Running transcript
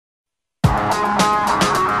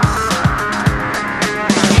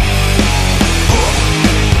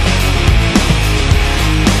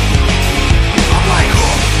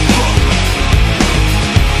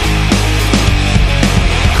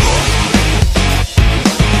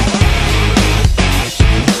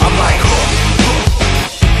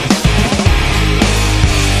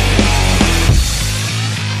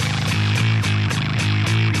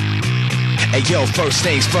know first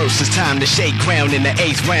things first. It's time to shake ground in the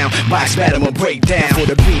 8th round. Box battle will break down for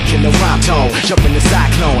the beat and the rhyme tone. Jump in the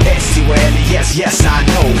cyclone, S-C-Y-L-E-S, yes I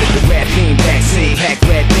know. The rap beam vaccine, pack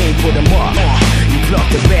red beam, put 'em up. You pluck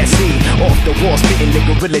the bad seed off the wall, spitting the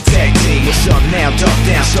gorilla tag team. What's up now? Duck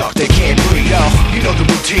down, suck, they can't breathe. Yo, you know the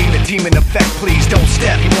routine, the demon effect. Please don't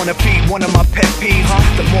step. You wanna feed one of my pet peeves?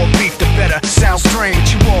 The more beef, the better. Sounds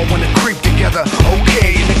strange, you all wanna creep together.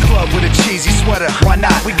 Okay, in the club with a cheesy sweater. Why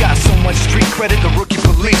not? We got so much street credit, the rookie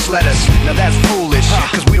police let us. Now that's foolish,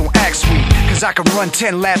 cause we don't act sweet. Cause I can run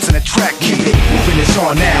 10 laps in a track. Keep it moving, it's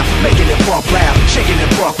on now. Making it bump loud, shaking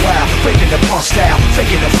it buck wild. Breaking the punk style,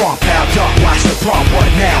 faking the funk pow. Duck, watch the prompt, what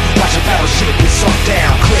now? Watch a battle shit get sunk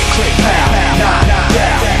down. Click, click, pow, nah,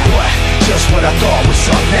 down. What? Just what I thought was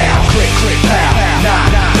up now. Click, click, pow, nah,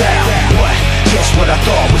 down. What? Just what I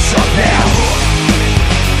thought was up now.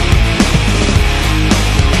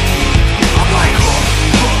 I'm like,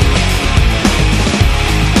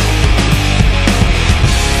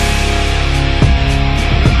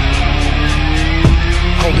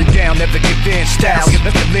 hold it down, never give in. Style, you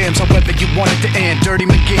lift the limbs, however you want it to end. Dirty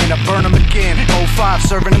McGinn, I burn them again. 05,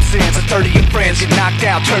 serving them sins. A 30 of friends get knocked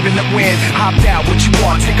out, turbulent wind. Hopped out, what you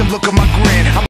want? Take a look at my grin.